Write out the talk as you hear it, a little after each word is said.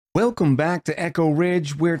Welcome back to Echo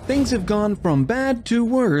Ridge, where things have gone from bad to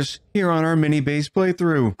worse here on our mini base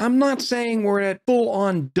playthrough. I'm not saying we're at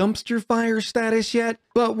full-on dumpster fire status yet,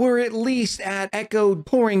 but we're at least at Echo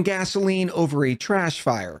pouring gasoline over a trash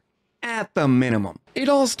fire, at the minimum. It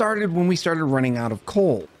all started when we started running out of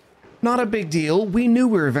coal. Not a big deal, we knew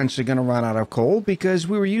we were eventually going to run out of coal because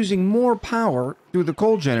we were using more power through the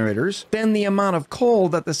coal generators than the amount of coal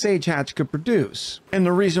that the Sage Hatch could produce. And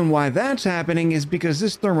the reason why that's happening is because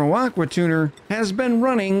this thermo aqua tuner has been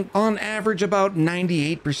running on average about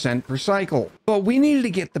 98% per cycle. But we needed to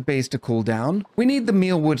get the base to cool down. We need the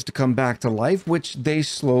mealwoods to come back to life, which they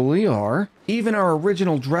slowly are. Even our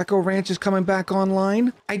original Dreco ranch is coming back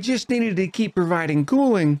online. I just needed to keep providing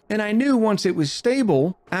cooling, and I knew once it was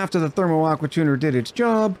stable, after the thermo aqua tuner did its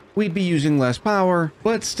job, we'd be using less power,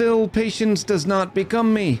 but still patience does not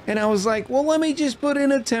become me. And I was like, well, let me just put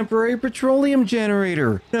in a temporary petroleum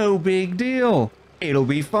generator. No big deal. It'll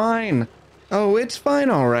be fine. Oh, it's fine,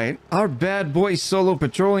 all right. Our bad boy solo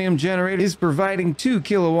petroleum generator is providing 2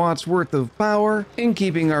 kilowatts worth of power and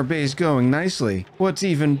keeping our base going nicely. What's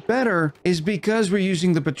even better is because we're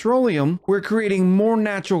using the petroleum, we're creating more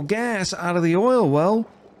natural gas out of the oil well,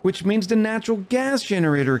 which means the natural gas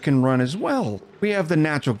generator can run as well. We have the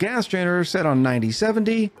natural gas generator set on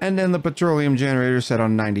 9070 and then the petroleum generator set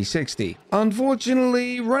on 9060.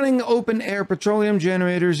 Unfortunately, running open air petroleum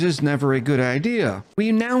generators is never a good idea.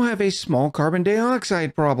 We now have a small carbon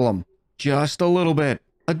dioxide problem. Just a little bit.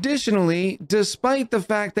 Additionally, despite the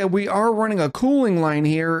fact that we are running a cooling line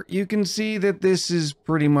here, you can see that this is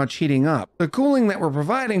pretty much heating up. The cooling that we're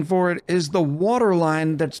providing for it is the water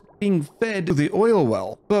line that's being fed to the oil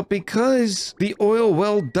well. But because the oil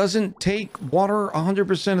well doesn't take water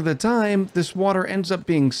 100% of the time, this water ends up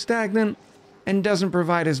being stagnant and doesn't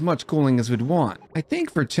provide as much cooling as we'd want. I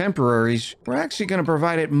think for temporaries, we're actually going to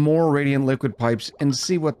provide it more radiant liquid pipes and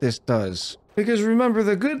see what this does. Because remember,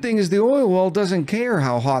 the good thing is the oil well doesn't care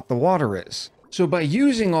how hot the water is. So by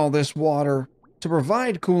using all this water to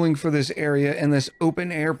provide cooling for this area in this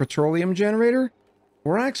open air petroleum generator,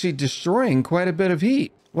 we're actually destroying quite a bit of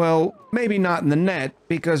heat. Well, maybe not in the net,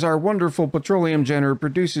 because our wonderful petroleum generator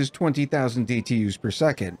produces 20,000 DTUs per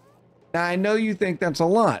second. Now, I know you think that's a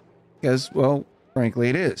lot, because, well, frankly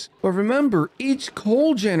it is. But remember, each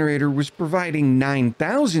coal generator was providing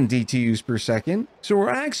 9,000 DTUs per second, so we're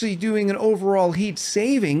actually doing an overall heat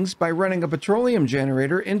savings by running a petroleum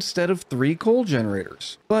generator instead of 3 coal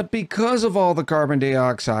generators. But because of all the carbon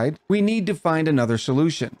dioxide, we need to find another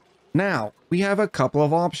solution. Now, we have a couple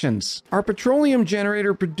of options. Our petroleum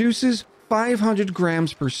generator produces 500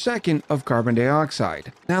 grams per second of carbon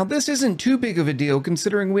dioxide. Now, this isn't too big of a deal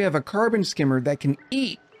considering we have a carbon skimmer that can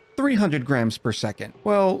eat 300 grams per second.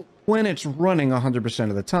 Well, when it's running 100%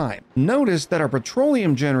 of the time. Notice that our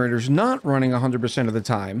petroleum generator is not running 100% of the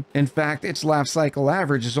time. In fact, its life cycle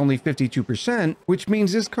average is only 52%, which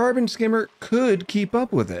means this carbon skimmer could keep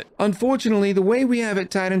up with it. Unfortunately, the way we have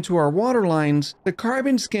it tied into our water lines, the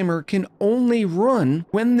carbon skimmer can only run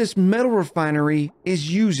when this metal refinery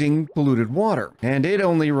is using polluted water. And it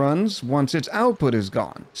only runs once its output is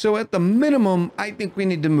gone. So at the minimum, I think we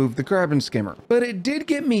need to move the carbon skimmer. But it did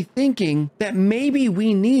get me thinking that maybe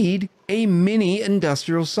we need a mini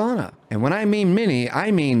industrial sauna. And when I mean mini,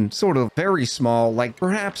 I mean sort of very small, like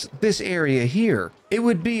perhaps this area here. It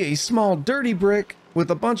would be a small dirty brick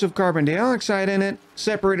with a bunch of carbon dioxide in it,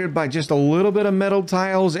 separated by just a little bit of metal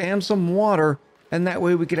tiles and some water, and that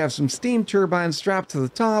way we could have some steam turbines strapped to the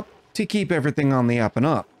top to keep everything on the up and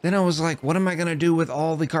up. Then I was like, what am I going to do with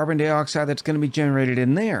all the carbon dioxide that's going to be generated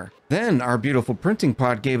in there? Then our beautiful printing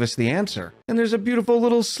pod gave us the answer. And there's a beautiful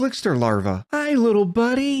little slickster larva. Hi, little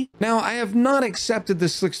buddy. Now, I have not accepted the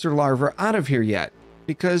slickster larva out of here yet,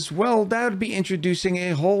 because, well, that would be introducing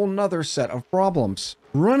a whole nother set of problems.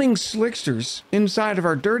 Running slicksters inside of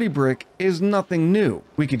our dirty brick is nothing new.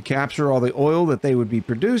 We could capture all the oil that they would be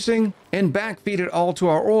producing and backfeed it all to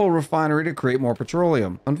our oil refinery to create more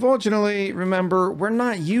petroleum. Unfortunately, remember, we're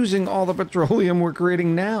not using all the petroleum we're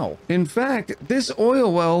creating now. In fact, this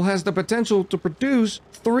oil well has the potential to produce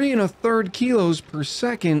 3 1/3 kilos per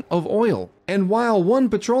second of oil. And while one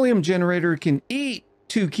petroleum generator can eat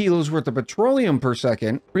 2 kilos worth of petroleum per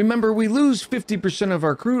second, remember we lose 50% of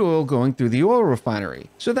our crude oil going through the oil refinery.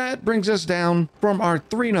 So that brings us down from our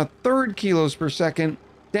 3 1/3 kilos per second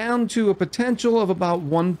down to a potential of about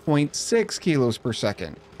 1.6 kilos per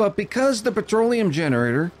second. But because the petroleum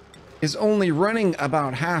generator is only running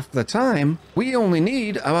about half the time, we only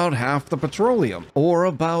need about half the petroleum, or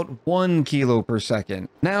about 1 kilo per second.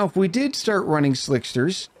 Now, if we did start running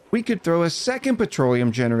slicksters, we could throw a second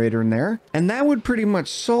petroleum generator in there, and that would pretty much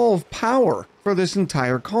solve power for this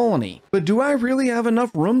entire colony. But do I really have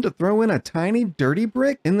enough room to throw in a tiny dirty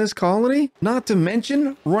brick in this colony? Not to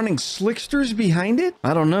mention running slicksters behind it?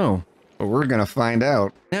 I don't know, but we're gonna find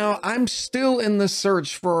out. Now, I'm still in the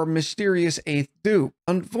search for our mysterious 8th dupe.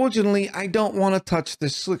 Unfortunately, I don't want to touch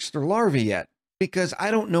this slickster larvae yet, because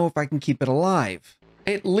I don't know if I can keep it alive.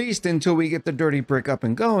 At least until we get the dirty brick up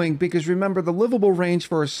and going, because remember, the livable range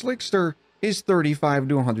for a slickster is 35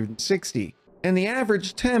 to 160. And the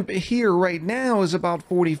average temp here right now is about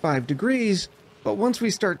 45 degrees, but once we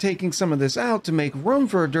start taking some of this out to make room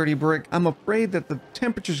for a dirty brick, I'm afraid that the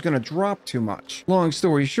temperature's going to drop too much. Long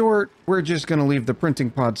story short, we're just going to leave the printing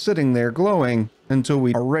pod sitting there glowing until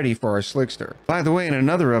we are ready for our slickster. By the way, in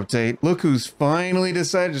another update, look who's finally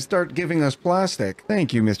decided to start giving us plastic.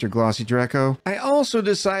 Thank you, Mr. Glossy Draco. I also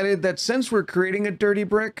decided that since we're creating a dirty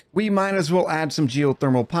brick, we might as well add some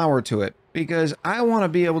geothermal power to it, because I want to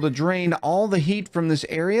be able to drain all the heat from this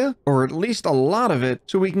area, or at least a lot of it,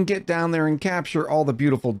 so we can get down there and capture all the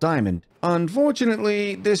beautiful diamond.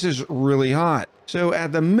 Unfortunately, this is really hot, so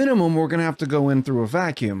at the minimum we're going to have to go in through a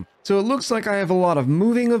vacuum. So it looks like I have a lot of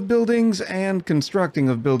moving of buildings and constructing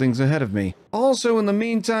of buildings ahead of me. Also, in the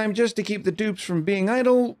meantime, just to keep the dupes from being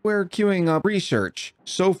idle, we're queuing up research.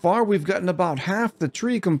 So far, we've gotten about half the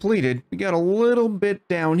tree completed. We got a little bit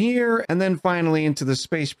down here, and then finally into the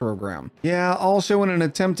space program. Yeah, also in an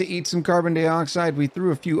attempt to eat some carbon dioxide, we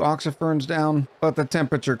threw a few oxiferns down, but the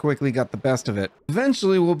temperature quickly got the best of it.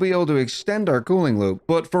 Eventually, we'll be able to extend our cooling loop,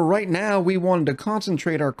 but for right now, we wanted to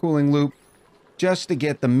concentrate our cooling loop just to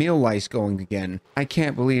get the meal lice going again. I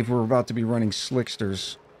can't believe we're about to be running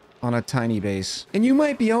slicksters on a tiny base. And you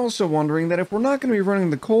might be also wondering that if we're not going to be running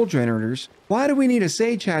the coal generators, why do we need a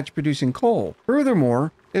sage hatch producing coal?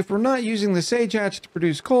 Furthermore, if we're not using the sage hatch to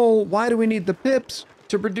produce coal, why do we need the pips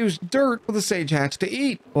to produce dirt for the sage hatch to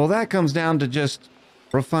eat? Well, that comes down to just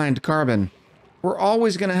refined carbon. We're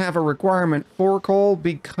always going to have a requirement for coal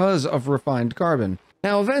because of refined carbon.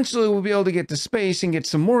 Now, eventually we'll be able to get to space and get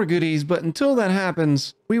some more goodies, but until that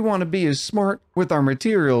happens, we want to be as smart with our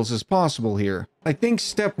materials as possible here. I think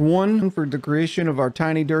step one for the creation of our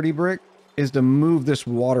tiny dirty brick is to move this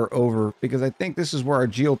water over, because I think this is where our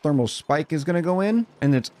geothermal spike is going to go in,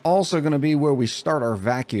 and it's also going to be where we start our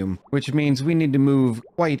vacuum, which means we need to move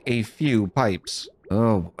quite a few pipes.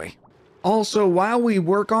 Oh boy. Also, while we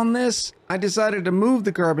work on this, I decided to move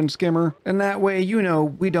the carbon skimmer, and that way, you know,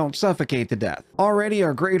 we don't suffocate to death. Already,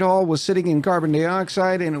 our Great Hall was sitting in carbon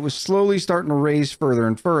dioxide, and it was slowly starting to raise further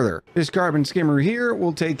and further. This carbon skimmer here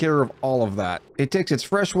will take care of all of that. It takes its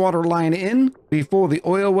freshwater line in before the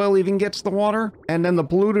oil well even gets the water, and then the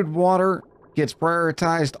polluted water gets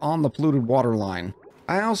prioritized on the polluted water line.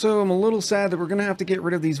 I also am a little sad that we're going to have to get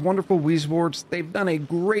rid of these wonderful weesports. They've done a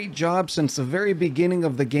great job since the very beginning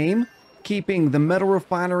of the game, keeping the metal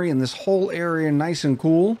refinery and this whole area nice and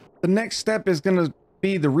cool. The next step is going to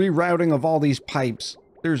be the rerouting of all these pipes.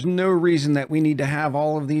 There's no reason that we need to have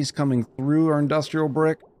all of these coming through our industrial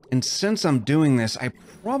brick. And since I'm doing this, I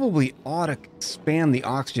probably ought to expand the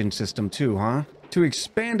oxygen system too, huh? To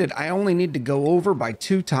expand it, I only need to go over by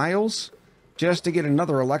 2 tiles just to get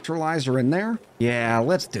another electrolyzer in there. Yeah,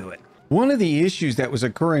 let's do it. One of the issues that was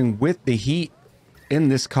occurring with the heat in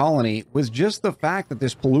this colony was just the fact that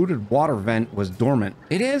this polluted water vent was dormant.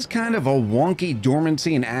 It is kind of a wonky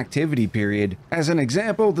dormancy and activity period. As an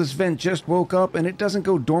example, this vent just woke up and it doesn't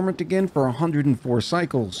go dormant again for 104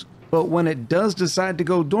 cycles. But when it does decide to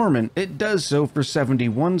go dormant, it does so for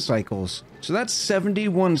 71 cycles. So that's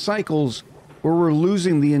 71 cycles where we're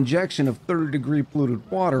losing the injection of 30-degree polluted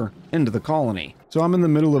water into the colony. So I'm in the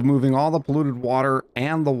middle of moving all the polluted water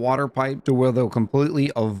and the water pipe to where they'll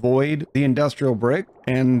completely avoid the industrial brick.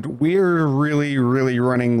 And we're really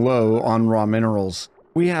running low on raw minerals.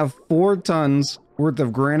 We have 4 tons worth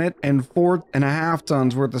of granite and 4.5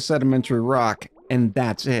 tons worth of sedimentary rock, and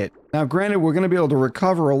that's it. Now, granted, we're going to be able to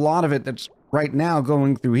recover a lot of it that's right now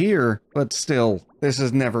going through here, but still, this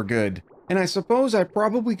is never good. And I suppose I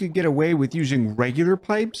probably could get away with using regular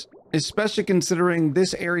pipes, especially considering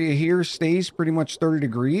this area here stays pretty much 30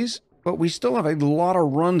 degrees, but we still have a lot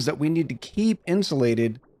of runs that we need to keep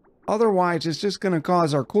insulated. Otherwise, it's just going to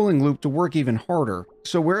cause our cooling loop to work even harder.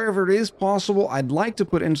 So wherever it is possible, I'd like to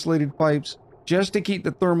put insulated pipes just to keep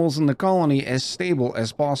the thermals in the colony as stable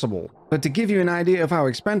as possible. But to give you an idea of how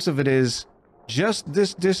expensive it is, just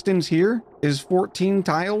this distance here is 14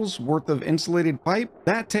 tiles worth of insulated pipe.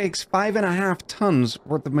 That takes 5.5 tons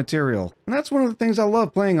worth of material. And that's one of the things I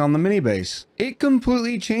love playing on the mini base. It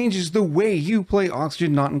completely changes the way you play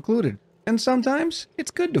Oxygen Not Included. And sometimes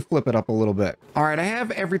it's good to flip it up a little bit. All right, I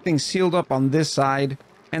have everything sealed up on this side,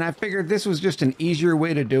 and I figured this was just an easier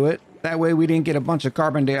way to do it. That way we didn't get a bunch of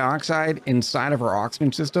carbon dioxide inside of our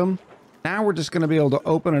oxygen system. Now we're just going to be able to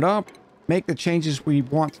open it up, make the changes we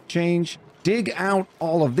want to change, dig out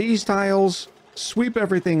all of these tiles, sweep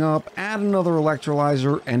everything up, add another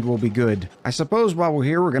electrolyzer, and we'll be good. I suppose while we're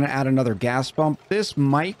here, we're going to add another gas pump. This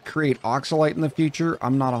might create oxalite in the future.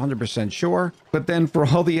 I'm not 100% sure. But then for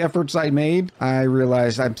all the efforts I made, I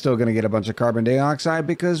realized I'm still going to get a bunch of carbon dioxide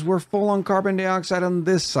because we're full on carbon dioxide on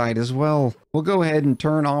this side as well. We'll go ahead and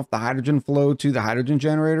turn off the hydrogen flow to the hydrogen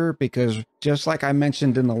generator because just like I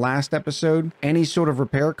mentioned in the last episode, any sort of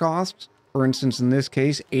repair costs, for instance, in this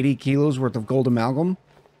case, 80 kilos worth of gold amalgam,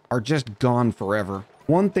 are just gone forever.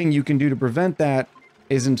 One thing you can do to prevent that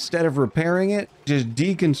is instead of repairing it, just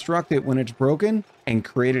deconstruct it when it's broken and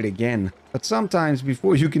create it again. But sometimes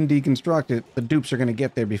before you can deconstruct it, the dupes are going to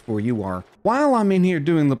get there before you are. While I'm in here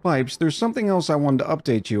doing the pipes, there's something else I wanted to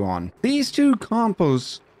update you on. These two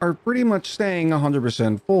composts are pretty much staying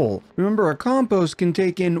 100% full. Remember, a compost can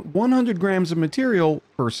take in 100 grams of material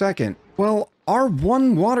per second. Well, our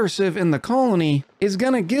one water sieve in the colony is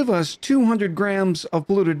going to give us 200 grams of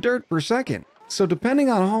polluted dirt per second. So depending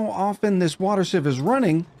on how often this water sieve is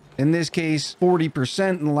running, in this case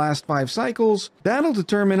 40% in the last 5 cycles, that'll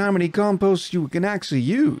determine how many composts you can actually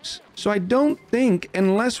use. So I don't think,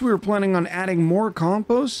 unless we're planning on adding more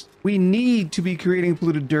compost, we need to be creating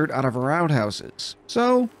polluted dirt out of our outhouses.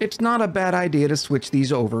 So it's not a bad idea to switch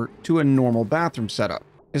these over to a normal bathroom setup,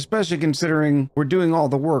 especially considering we're doing all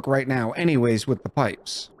the work right now anyways with the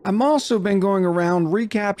pipes. I've also been going around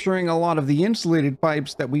recapturing a lot of the insulated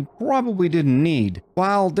pipes that we probably didn't need.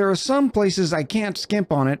 While there are some places I can't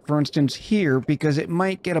skimp on it, for instance here, because it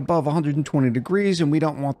might get above 120 degrees and we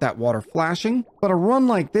don't want that water flashing. But a run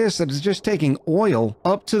like this that is just taking oil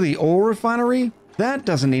up to the oil refinery, that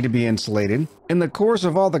doesn't need to be insulated. In the course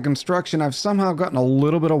of all the construction, I've somehow gotten a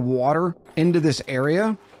little bit of water into this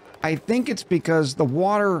area. I think it's because the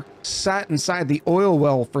water sat inside the oil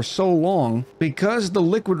well for so long because the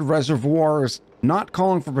liquid reservoir is not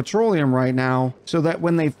calling for petroleum right now, so that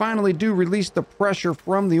when they finally do release the pressure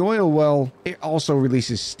from the oil well, it also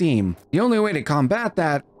releases steam. The only way to combat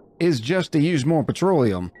that is just to use more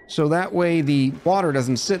petroleum, so that way the water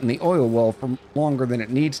doesn't sit in the oil well for longer than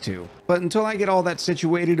it needs to. But until I get all that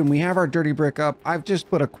situated and we have our dirty brick up, I've just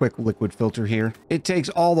put a quick liquid filter here. It takes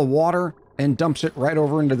all the water and dumps it right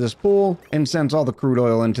over into this pool and sends all the crude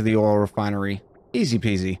oil into the oil refinery. Easy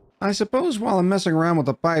peasy. I suppose while I'm messing around with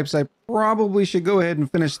the pipes, I probably should go ahead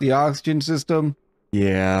and finish the oxygen system.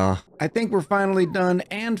 Yeah, I think we're finally done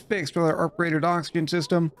and fixed with our upgraded oxygen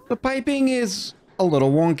system. The piping is a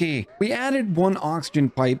little wonky. We added one oxygen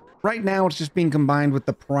pipe. Right now it's just being combined with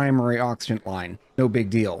the primary oxygen line. No big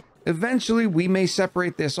deal. Eventually, we may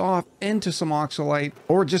separate this off into some oxalite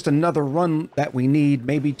or just another run that we need,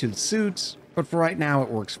 maybe to the suits, but for right now, it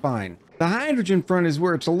works fine. The hydrogen front is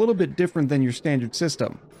where it's a little bit different than your standard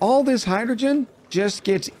system. All this hydrogen just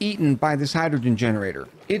gets eaten by this hydrogen generator.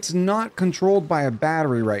 It's not controlled by a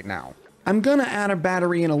battery right now. I'm gonna add a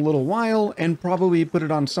battery in a little while and probably put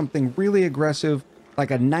it on something really aggressive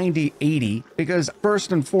like a 90-80, because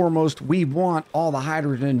first and foremost, we want all the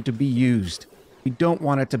hydrogen to be used. We don't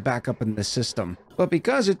want it to back up in the system. But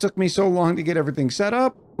because it took me so long to get everything set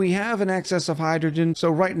up, we have an excess of hydrogen, so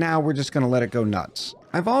right now we're just going to let it go nuts.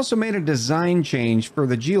 I've also made a design change for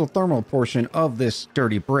the geothermal portion of this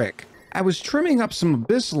dirty brick. I was trimming up some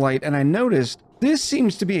abyssalite and I noticed this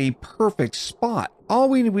seems to be a perfect spot. All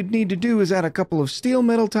we would need to do is add a couple of steel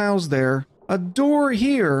metal tiles there, a door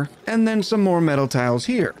here, and then some more metal tiles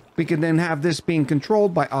here. We could then have this being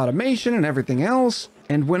controlled by automation and everything else.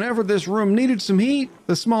 And whenever this room needed some heat,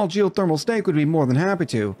 the small geothermal stake would be more than happy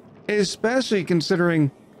to. Especially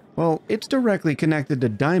considering, well, it's directly connected to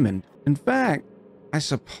diamond. In fact, I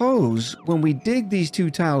suppose when we dig these two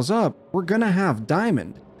tiles up, we're gonna have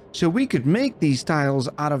diamond. So we could make these tiles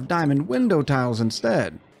out of diamond window tiles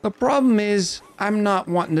instead. The problem is, I'm not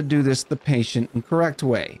wanting to do this the patient and correct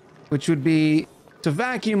way, which would be to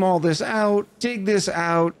vacuum all this out, dig this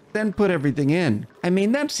out, then put everything in. I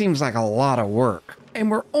mean, that seems like a lot of work. And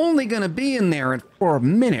we're only gonna be in there for a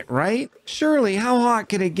minute, right? Surely, how hot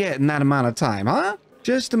could it get in that amount of time, huh?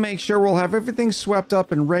 Just to make sure we'll have everything swept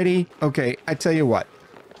up and ready. Okay, I tell you what.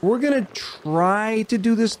 We're gonna try to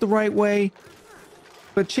do this the right way,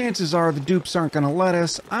 but chances are the dupes aren't gonna let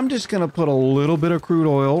us. I'm just gonna put a little bit of crude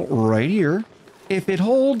oil right here. If it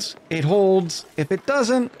holds, it holds. If it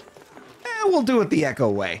doesn't, we'll do it the Echo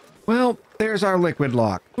way. Well, there's our liquid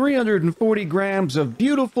lock. 340 grams of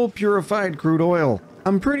beautiful purified crude oil.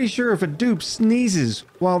 I'm pretty sure if a dupe sneezes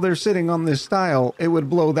while they're sitting on this tile, it would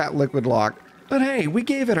blow that liquid lock But hey, we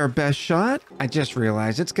gave it our best shot. I just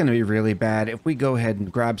realized it's going to be really bad if we go ahead and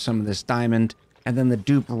grab some of this diamond and then the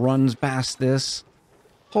dupe runs past this.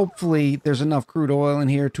 Hopefully there's enough crude oil in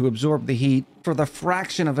here to absorb the heat for the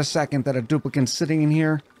fraction of a second that a duplicate's sitting in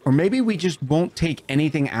here. Or maybe we just won't take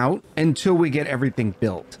anything out until we get everything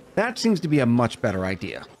built. That seems to be a much better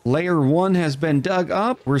idea. Layer 1 has been dug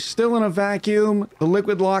up. We're still in a vacuum. The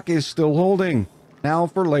liquid lock is still holding. Now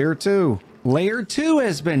for layer 2. Layer 2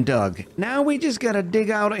 has been dug. Now we just gotta dig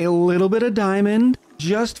out a little bit of diamond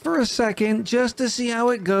just for a second, just to see how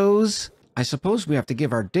it goes. I suppose we have to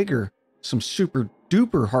give our digger some super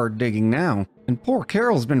duper hard digging now. And poor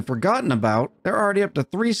Carol's been forgotten about. They're already up to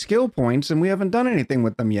 3 skill points and we haven't done anything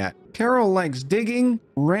with them yet. Carol likes digging,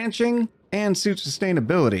 ranching, and suit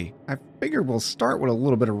sustainability. I figure we'll start with a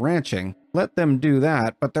little bit of ranching. Let them do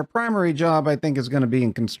that, but their primary job I think is going to be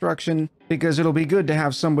in construction because it'll be good to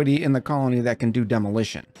have somebody in the colony that can do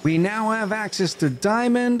demolition. We now have access to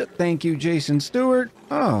diamond. Thank you, Jason Stewart.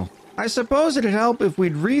 Oh, I suppose it'd help if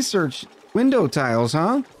we'd research window tiles,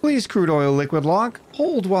 huh? Please, crude oil liquid lock.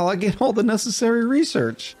 Hold while I get all the necessary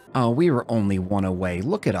research. Oh, we were only 1 away.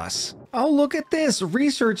 Look at us. Oh, look at this.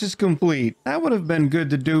 Research is complete. That would have been good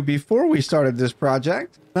to do before we started this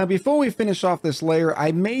project. Now, before we finish off this layer,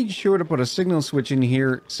 I made sure to put a signal switch in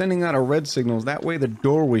here, sending out a red signal. That way the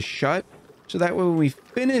door was shut. So that way when we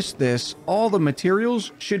finish this, all the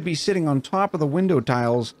materials should be sitting on top of the window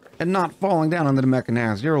tiles and not falling down on the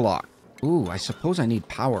mechanized airlock. Ooh, I suppose I need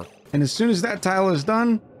power. And as soon as that tile is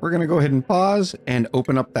done, we're going to go ahead and pause and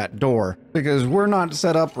open up that door because we're not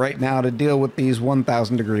set up right now to deal with these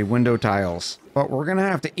 1000 degree window tiles. But we're going to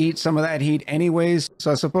have to eat some of that heat anyways,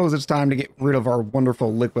 so I suppose it's time to get rid of our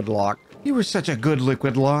wonderful liquid lock. You were such a good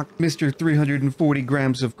liquid lock, Mr. 340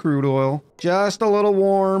 grams of crude oil. Just a little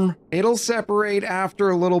warm. It'll separate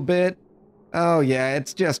after a little bit. Oh yeah,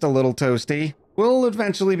 it's just a little toasty. We'll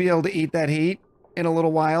eventually be able to eat that heat in a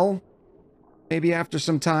little while. Maybe after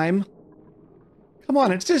some time. Come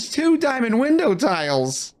on, it's just 2 diamond window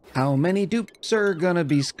tiles. How many dupes are gonna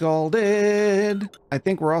be scalded? I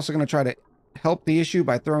think we're also gonna try to help the issue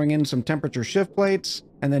by throwing in some temperature shift plates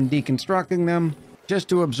and then deconstructing them just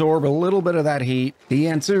to absorb a little bit of that heat. The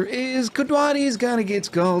answer is Kudwadi's gonna get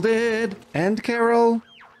scalded. And Carol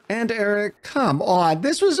and Eric, come on.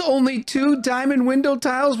 This was only 2 diamond window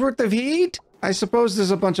tiles worth of heat? I suppose there's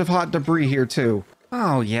a bunch of hot debris here too.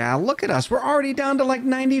 Oh yeah, look at us. We're already down to like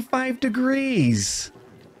 95 degrees.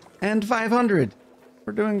 And 500.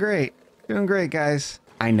 We're doing great. Doing great, guys.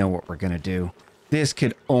 I know what we're gonna do. This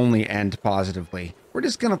could only end positively. We're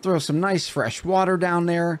just gonna throw some nice fresh water down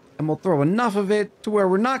there, and we'll throw enough of it to where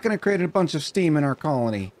we're not gonna create a bunch of steam in our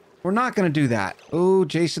colony. We're not gonna do that. Oh,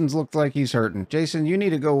 Jason's looked like he's hurting. Jason, you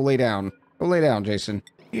need to go lay down. Go lay down, Jason.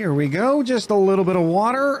 Here we go. Just a little bit of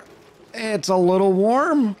water. It's a little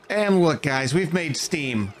warm. And look, guys, we've made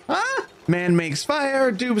steam. Huh? Man makes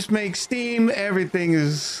fire, dupes make steam. Everything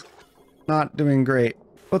is not doing great.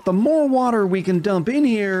 But the more water we can dump in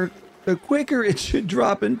here, the quicker it should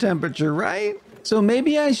drop in temperature, right? So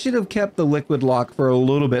maybe I should have kept the liquid lock for a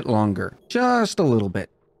little bit longer. Just a little bit.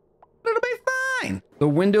 It'll be fine. The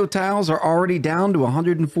window tiles are already down to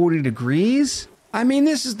 140 degrees. I mean,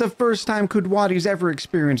 this is the first time Kudwadi's ever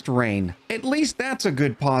experienced rain. At least that's a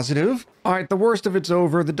good positive. All right, the worst of it's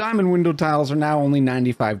over. The diamond window tiles are now only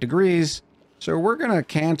 95 degrees. So we're gonna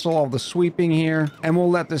cancel all the sweeping here and we'll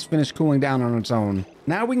let this finish cooling down on its own.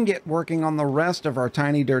 Now we can get working on the rest of our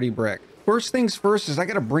tiny dirty brick. First things first is I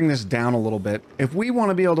gotta bring this down a little bit. If we want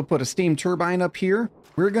to be able to put a steam turbine up here,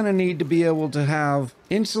 we're gonna need to be able to have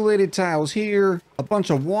insulated tiles here, a bunch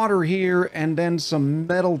of water here, and then some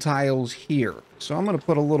metal tiles here. So I'm gonna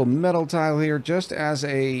put a little metal tile here just as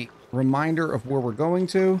a reminder of where we're going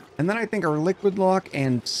to. And then I think our liquid lock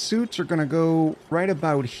and suits are gonna go right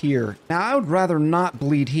about here. Now I would rather not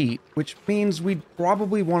bleed heat, which means we'd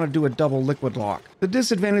probably want to do a double liquid lock. The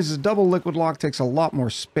disadvantage is double liquid lock takes a lot more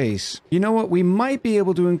space. You know what? We might be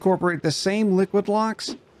able to incorporate the same liquid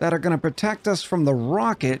locks that are gonna protect us from the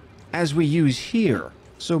rocket as we use here.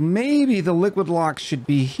 So maybe the liquid lock should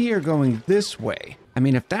be here going this way. I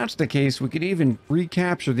mean, if that's the case, we could even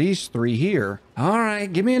recapture these 3 here. All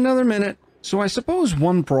right, give me another minute. So I suppose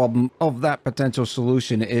one problem of that potential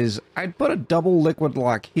solution is I'd put a double liquid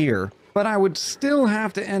lock here, but I would still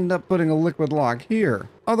have to end up putting a liquid lock here.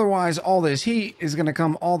 Otherwise, all this heat is going to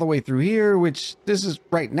come all the way through here, which this is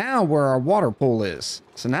right now where our water pool is.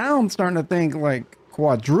 So now I'm starting to think like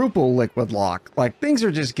quadruple liquid lock. Like things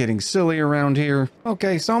are just getting silly around here.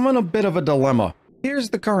 Okay, so I'm in a bit of a dilemma.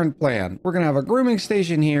 Here's the current plan. We're going to have a grooming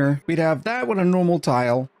station here. We'd have that with a normal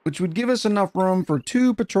tile, which would give us enough room for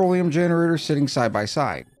 2 petroleum generators sitting side by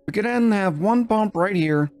side. We could then have one pump right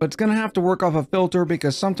here, but it's going to have to work off a filter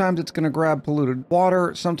because sometimes it's going to grab polluted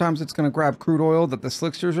water, sometimes it's going to grab crude oil that the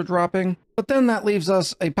slicksters are dropping. But then that leaves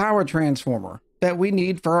us a power transformer that we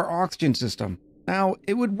need for our oxygen system. Now,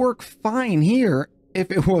 it would work fine here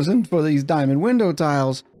if it wasn't for these diamond window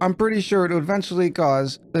tiles. I'm pretty sure it would eventually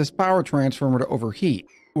cause this power transformer to overheat.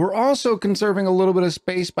 We're also conserving a little bit of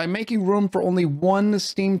space by making room for only one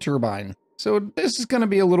steam turbine. So this is going to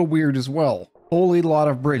be a little weird as well. Holy lot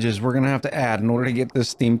of bridges we're going to have to add in order to get this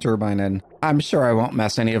steam turbine in. I'm sure I won't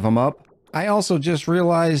mess any of them up. I also just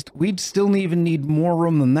realized we'd still even need more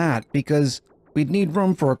room than that because we'd need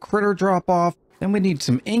room for a critter drop-off. Then we need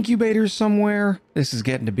some incubators somewhere. This is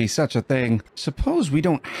getting to be such a thing. Suppose we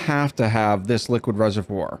don't have to have this liquid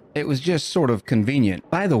reservoir. It was just sort of convenient.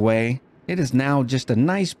 By the way, it is now just a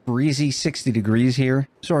nice breezy 60 degrees here,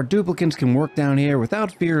 so our duplicants can work down here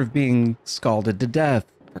without fear of being scalded to death.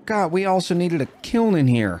 Forgot we also needed a kiln in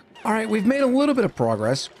here. All right, we've made a little bit of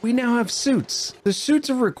progress. We now have suits. The suits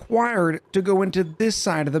are required to go into this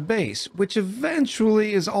side of the base, which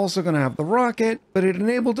eventually is also going to have the rocket, but it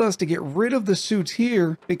enabled us to get rid of the suits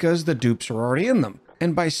here because the dupes are already in them.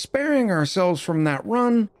 And by sparing ourselves from that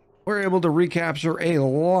run, we're able to recapture a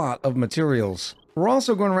lot of materials. We're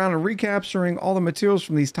also going around and recapturing all the materials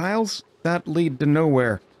from these tiles that lead to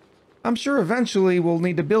nowhere. I'm sure eventually we'll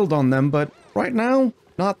need to build on them, but right now,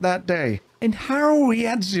 not that day. And how are we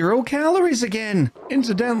at 0 calories again?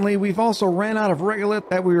 Incidentally, we've also ran out of regolith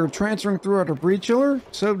that we were transferring through our debris chiller,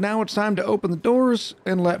 so now it's time to open the doors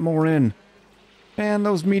and let more in. And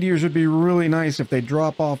those meteors would be really nice if they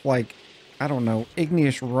drop off like, I don't know,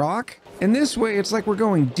 igneous rock. And this way, it's like we're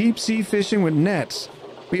going deep sea fishing with nets.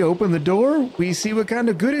 We open the door, we see what kind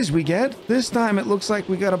of goodies we get. This time it looks like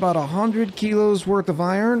we got about 100 kilos worth of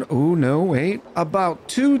iron. Oh, no, wait. About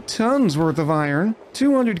 2 tons worth of iron,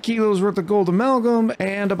 200 kilos worth of gold amalgam,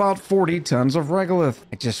 and about 40 tons of regolith.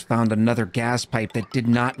 I just found another gas pipe that did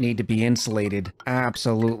not need to be insulated.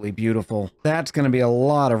 Absolutely beautiful. That's going to be a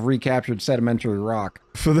lot of recaptured sedimentary rock.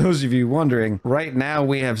 For those of you wondering, right now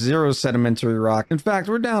we have 0 sedimentary rock. In fact,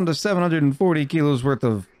 we're down to 740 kilos worth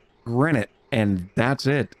of granite. And that's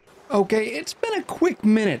it. Okay, it's been a quick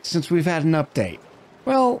minute since we've had an update.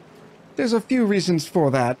 Well, there's a few reasons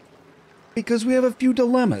for that, because we have a few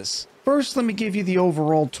dilemmas. First, let me give you the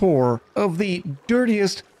overall tour of the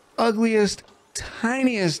dirtiest, ugliest,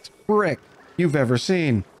 tiniest brick you've ever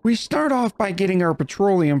seen. We start off by getting our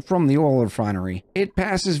petroleum from the oil refinery. It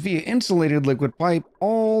passes via insulated liquid pipe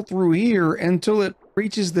all through here until it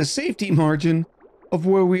reaches the safety margin of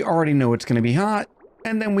where we already know it's going to be hot.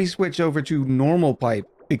 And then we switch over to normal pipe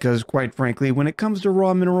because, quite frankly, when it comes to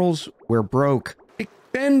raw minerals, we're broke. It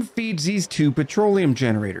then feeds these 2 petroleum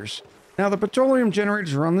generators. Now, the petroleum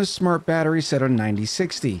generators are on this smart battery set on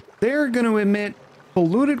 9060. They're going to emit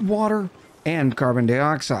polluted water and carbon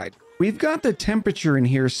dioxide. We've got the temperature in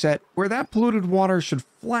here set where that polluted water should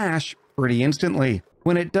flash pretty instantly.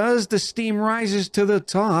 When it does, the steam rises to the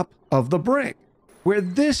top of the brick, where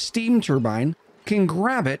this steam turbine can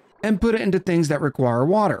grab it and put it into things that require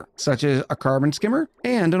water, such as a carbon skimmer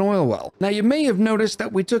and an oil well. Now, you may have noticed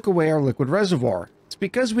that we took away our liquid reservoir. It's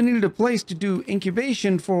because we needed a place to do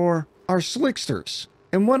incubation for our slicksters.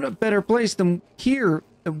 And what a better place than here?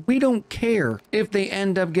 We don't care if they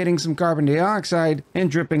end up getting some carbon dioxide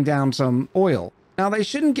and dripping down some oil. Now, they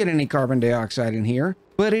shouldn't get any carbon dioxide in here,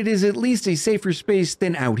 but it is at least a safer space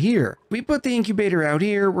than out here. We put the incubator out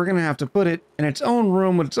here, we're going to have to put it in its own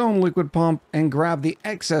room with its own liquid pump and grab the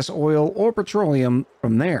excess oil or petroleum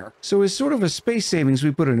from there. So as sort of a space savings,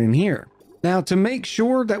 we put it in here. Now, to make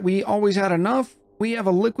sure that we always had enough, we have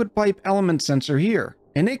a liquid pipe element sensor here,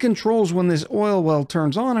 and it controls when this oil well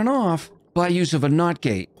turns on and off by use of a NOT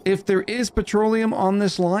gate. If there is petroleum on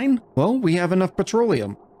this line, well, we have enough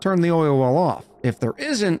petroleum. Turn the oil well off. If there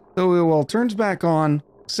isn't, the oil well turns back on,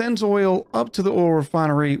 sends oil up to the oil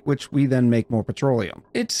refinery, which we then make more petroleum.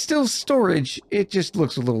 It's still storage, it just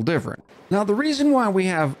looks a little different. Now, the reason why we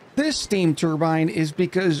have this steam turbine is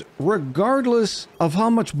because regardless of how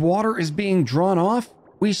much water is being drawn off,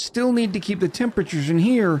 we still need to keep the temperatures in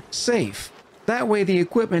here safe. That way the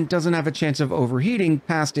equipment doesn't have a chance of overheating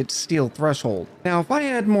past its steel threshold. Now, if I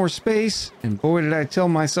had more space, and boy did I tell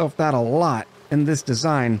myself that a lot in this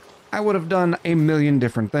design, I would have done a million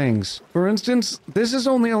different things. For instance, this is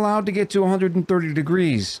only allowed to get to 130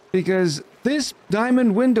 degrees because this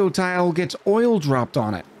diamond window tile gets oil dropped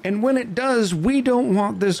on it. And when it does, we don't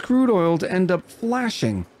want this crude oil to end up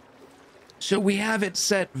flashing. So we have it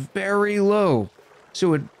set very low,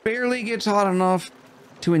 so it barely gets hot enough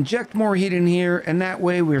to inject more heat in here, and that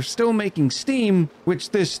way we're still making steam,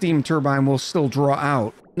 which this steam turbine will still draw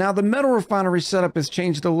out. Now, the metal refinery setup has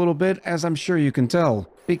changed a little bit, as I'm sure you can tell,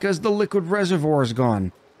 because the liquid reservoir is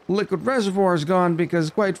gone. Liquid reservoir is gone because,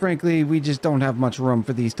 quite frankly, we just don't have much room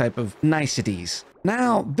for these type of niceties.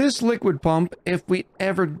 Now, this liquid pump, if we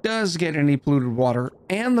ever does get any polluted water,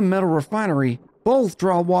 and the metal refinery both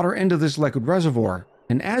draw water into this liquid reservoir.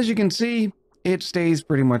 And as you can see, it stays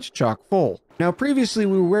pretty much chock full. Now, previously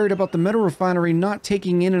we were worried about the metal refinery not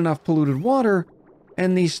taking in enough polluted water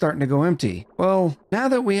and these starting to go empty. Well, now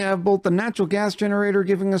that we have both the natural gas generator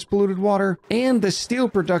giving us polluted water and the steel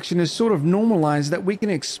production is sort of normalized that we can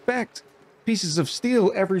expect pieces of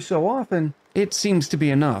steel every so often, it seems to be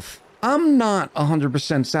enough. I'm not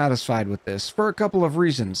 100% satisfied with this for a couple of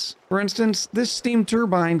reasons. For instance, this steam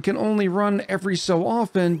turbine can only run every so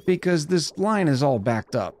often because this line is all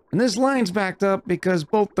backed up. And this line's backed up because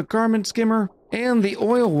both the carbon skimmer and the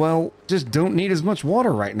oil well just don't need as much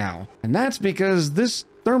water right now. And that's because this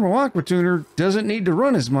thermal aqua tuner doesn't need to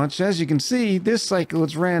run as much. As you can see, this cycle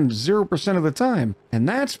it's ran 0% of the time. And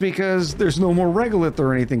that's because there's no more regolith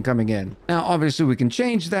or anything coming in. Now, obviously we can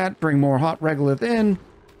change that, bring more hot regolith in,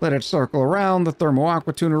 let it circle around, the thermal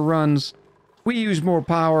aqua tuner runs. We use more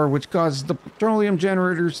power, which causes the petroleum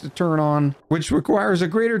generators to turn on, which requires a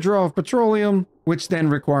greater draw of petroleum, which then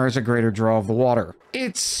requires a greater draw of the water.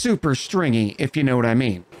 It's super stringy, if you know what I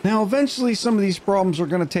mean. Now, eventually some of these problems are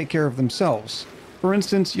going to take care of themselves. For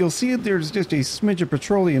instance, you'll see that there's just a smidge of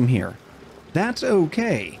petroleum here. That's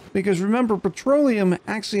okay, because remember, petroleum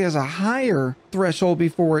actually has a higher threshold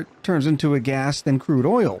before it turns into a gas than crude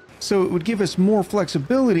oil. So it would give us more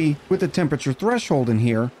flexibility with the temperature threshold in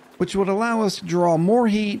here, which would allow us to draw more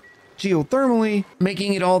heat geothermally,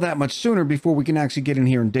 making it all that much sooner before we can actually get in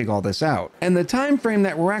here and dig all this out. And the time frame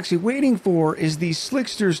that we're actually waiting for is these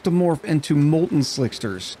slicksters to morph into molten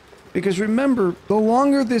slicksters. Because remember, the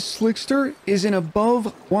longer this slickster is in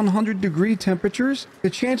above 100-degree temperatures, the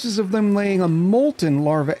chances of them laying a molten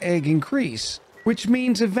larva egg increase. Which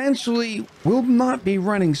means eventually we'll not be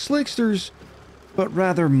running slicksters, but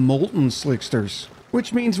rather molten slicksters.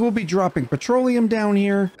 Which means we'll be dropping petroleum down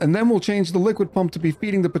here, and then we'll change the liquid pump to be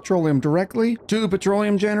feeding the petroleum directly to the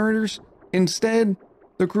petroleum generators. Instead,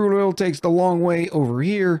 the crude oil takes the long way over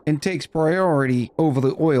here and takes priority over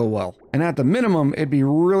the oil well. And at the minimum, it'd be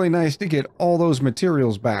really nice to get all those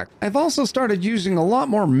materials back. I've also started using a lot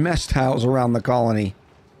more mesh tiles around the colony.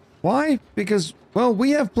 Why? Because, well,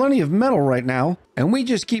 we have plenty of metal right now, and we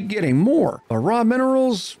just keep getting more. The raw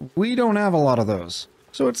minerals, we don't have a lot of those.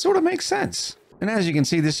 So it sort of makes sense. And as you can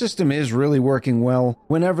see, the system is really working well.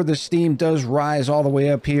 Whenever the steam does rise all the way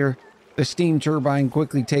up here, the steam turbine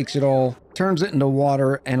quickly takes it all, turns it into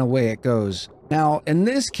water, and away it goes. Now, in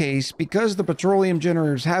this case, because the petroleum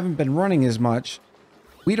generators haven't been running as much,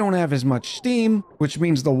 we don't have as much steam, which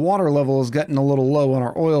means the water level is getting a little low on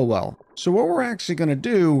our oil well. So what we're actually going to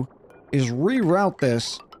do is reroute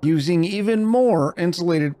this using even more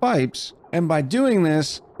insulated pipes. And by doing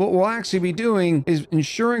this, what we'll actually be doing is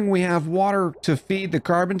ensuring we have water to feed the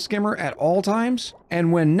carbon skimmer at all times.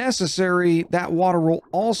 And when necessary, that water will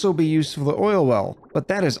also be used for the oil well. But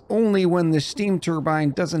that is only when the steam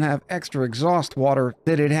turbine doesn't have extra exhaust water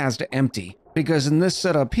that it has to empty. Because in this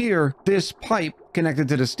setup here, this pipe connected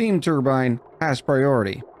to the steam turbine has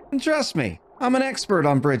priority. And trust me, I'm an expert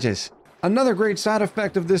on bridges. Another great side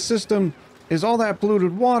effect of this system is all that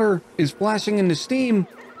polluted water is flashing into steam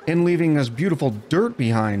and leaving us beautiful dirt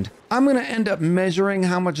behind. I'm going to end up measuring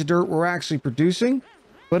how much dirt we're actually producing,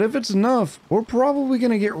 but if it's enough, we're probably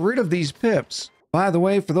going to get rid of these pips. By the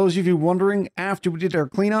way, for those of you wondering, after we did our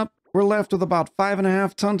cleanup, we're left with about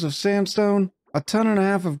 5.5 tons of sandstone, 1.5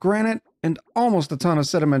 tons of granite, and almost a ton of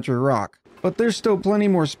sedimentary rock. But there's still plenty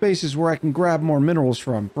more spaces where I can grab more minerals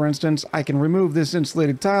from. For instance, I can remove this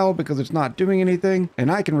insulated tile because it's not doing anything,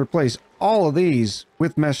 and I can replace all of these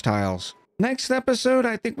with mesh tiles. Next episode,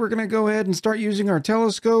 I think we're going to go ahead and start using our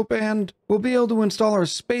telescope, and we'll be able to install our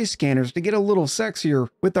space scanners to get a little sexier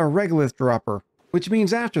with our regolith dropper. Which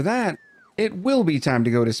means after that, it will be time to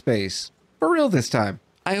go to space. For real this time.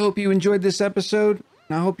 I hope you enjoyed this episode,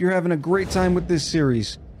 and I hope you're having a great time with this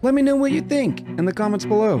series. Let me know what you think in the comments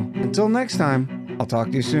below. Until next time, I'll talk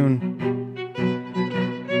to you soon.